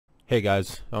Hey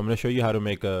guys, I'm going to show you how to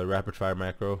make a rapid fire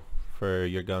macro for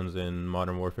your guns in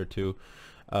Modern Warfare 2.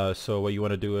 So what you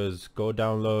want to do is go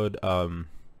download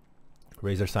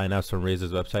Razer sign-ups from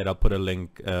Razer's website. I'll put a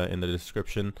link in the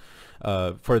description.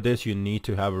 For this you need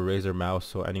to have a Razer mouse,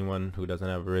 so anyone who doesn't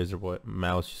have a Razer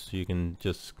mouse, you can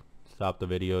just stop the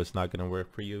video. It's not going to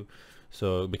work for you.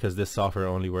 So because this software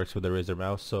only works with the Razer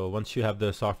mouse. So once you have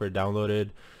the software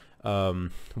downloaded,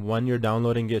 when you're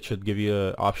downloading it should give you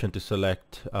an option to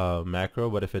select macro,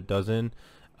 but if it doesn't,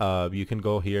 you can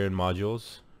go here in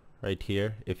modules right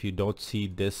here. If you don't see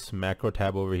this macro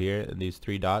tab over here and these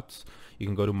three dots, you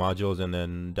can go to modules and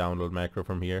then download macro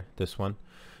from here, this one,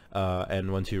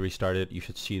 and once you restart it you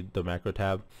should see the macro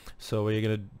tab. So what you're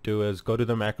gonna do is go to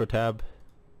the macro tab,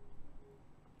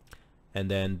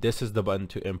 and then this is the button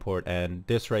to import, and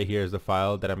this right here is the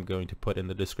file that I'm going to put in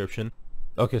the description.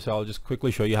 Okay, so I'll just quickly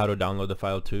show you how to download the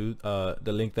file too.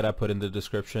 The link that I put in the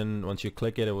description, once you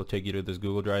click it, it will take you to this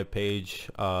Google Drive page,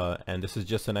 and this is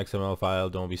just an XML file.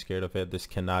 Don't be scared of it. This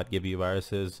cannot give you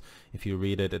viruses. If you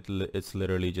read it, it's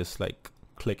literally just like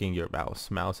clicking your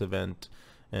mouse event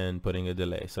and putting a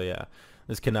delay. So yeah,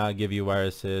 this cannot give you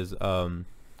viruses.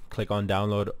 Click on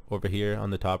download over here on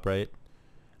the top right.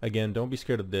 Again, don't be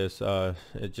scared of this.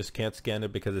 It just can't scan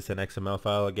it because it's an XML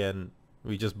file. Again,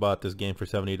 we just bought this game for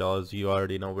 $70. You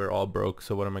already know we're all broke,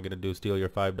 so what am I gonna do, steal your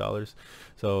 $5?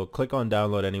 So click on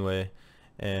download anyway,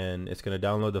 and it's gonna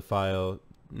download the file,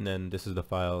 and then this is the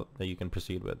file that you can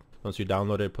proceed with. Once you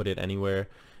download it, put it anywhere,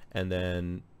 and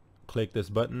then click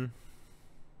this button,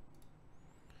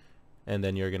 and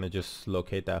then you're gonna just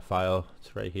locate that file.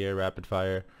 It's right here, rapid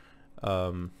fire.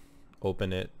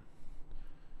 Open it.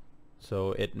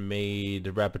 So it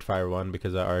made rapid fire 1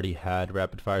 because I already had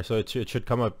rapid fire, so it should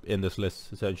come up in this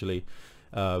list essentially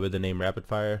with the name rapid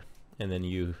fire, and then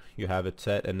you have it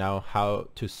set. And now how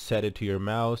to set it to your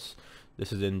mouse,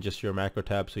 this is in just your macro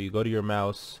tab. So you go to your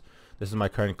mouse. This is my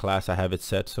current class, I have it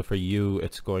set. So for you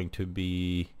it's going to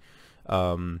be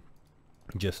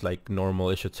just like normal.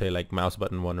 It should say like mouse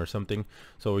button 1 or something.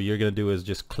 So what you're gonna do is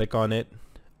just click on it,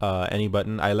 any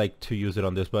button. I like to use it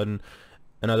on this button.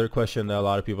 Another question that a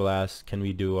lot of people ask, can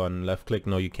we do on left click?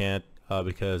 No, you can't,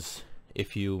 because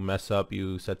if you mess up,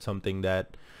 you set something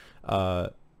that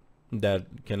that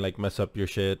can like mess up your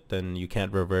shit, then you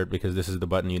can't revert, because this is the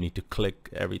button you need to click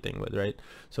everything with, right?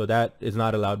 So that is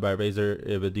not allowed by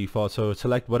Razer with default. So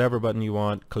select whatever button you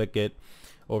want, click it.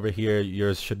 Over here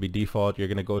yours should be default. You're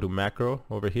gonna go to macro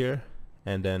over here,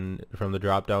 and then from the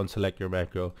drop down select your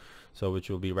macro, so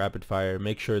which will be rapid fire.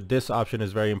 Make sure this option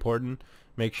is very important.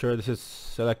 Make sure this is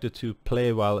selected to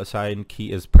play while assigned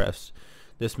key is pressed.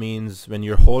 This means when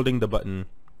you're holding the button,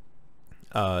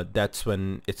 that's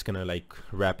when it's gonna like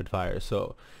rapid fire.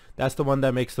 So that's the one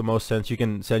that makes the most sense. You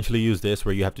can essentially use this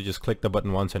where you have to just click the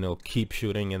button once and it'll keep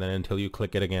shooting, and then until you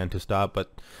click it again to stop,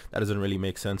 but that doesn't really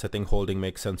make sense. I think holding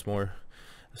makes sense more.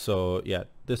 So yeah,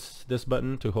 this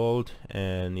button to hold,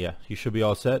 and yeah, you should be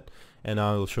all set. And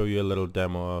I'll show you a little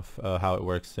demo of how it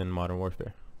works in Modern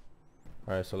Warfare.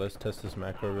 Alright, so let's test this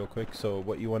macro real quick. So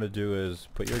what you want to do is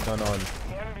put your gun on.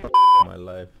 My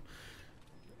life.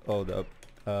 Hold up.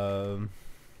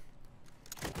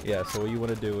 Yeah, so what you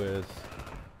want to do is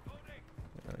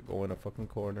go in a fucking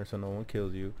corner so no one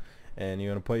kills you, and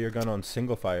you're gonna put your gun on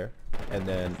single fire, and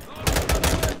then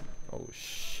oh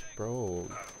bro,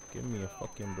 give me a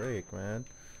fucking break, man.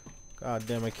 God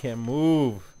damn, I can't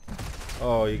move.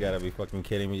 Oh, you gotta be fucking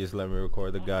kidding me. Just let me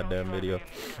record the goddamn video.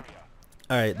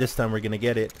 Alright, this time we're gonna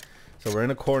get it. So we're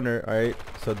in a corner. Alright,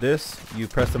 so this, you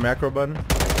press the macro button,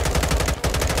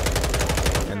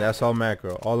 and that's all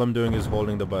macro. All I'm doing is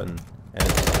holding the button, and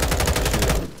it's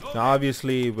shooting. Now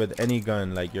obviously with any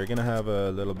gun, like, you're gonna have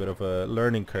a little bit of a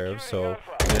learning curve, so you're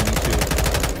gonna need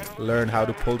to learn how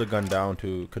to pull the gun down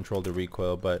to control the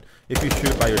recoil. But if you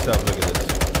shoot by yourself, look at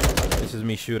this. This is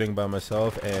me shooting by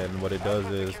myself, and what it does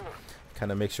is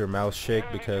kind of makes your mouse shake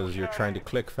because you're trying to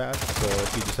click fast. So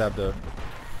if you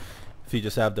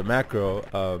just have the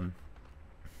macro,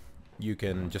 you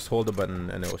can just hold the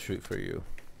button and it will shoot for you,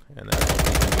 and that's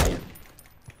convenient.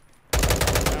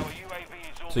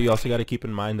 So you also got to keep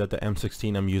in mind that the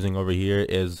M16 I'm using over here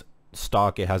is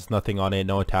stock. It has nothing on it,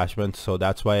 no attachments, so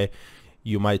that's why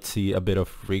you might see a bit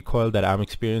of recoil that I'm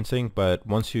experiencing. But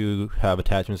once you have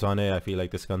attachments on it, I feel like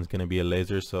this gun's gonna be a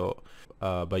laser. So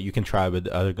but you can try with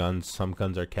other guns. Some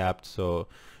guns are capped, so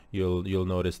you'll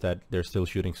notice that they're still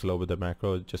shooting slow with the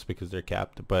macro just because they're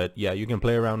capped. But yeah, you can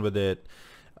play around with it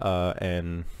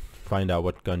and find out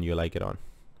what gun you like it on.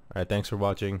 Alright, thanks for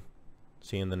watching.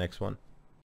 See you in the next one.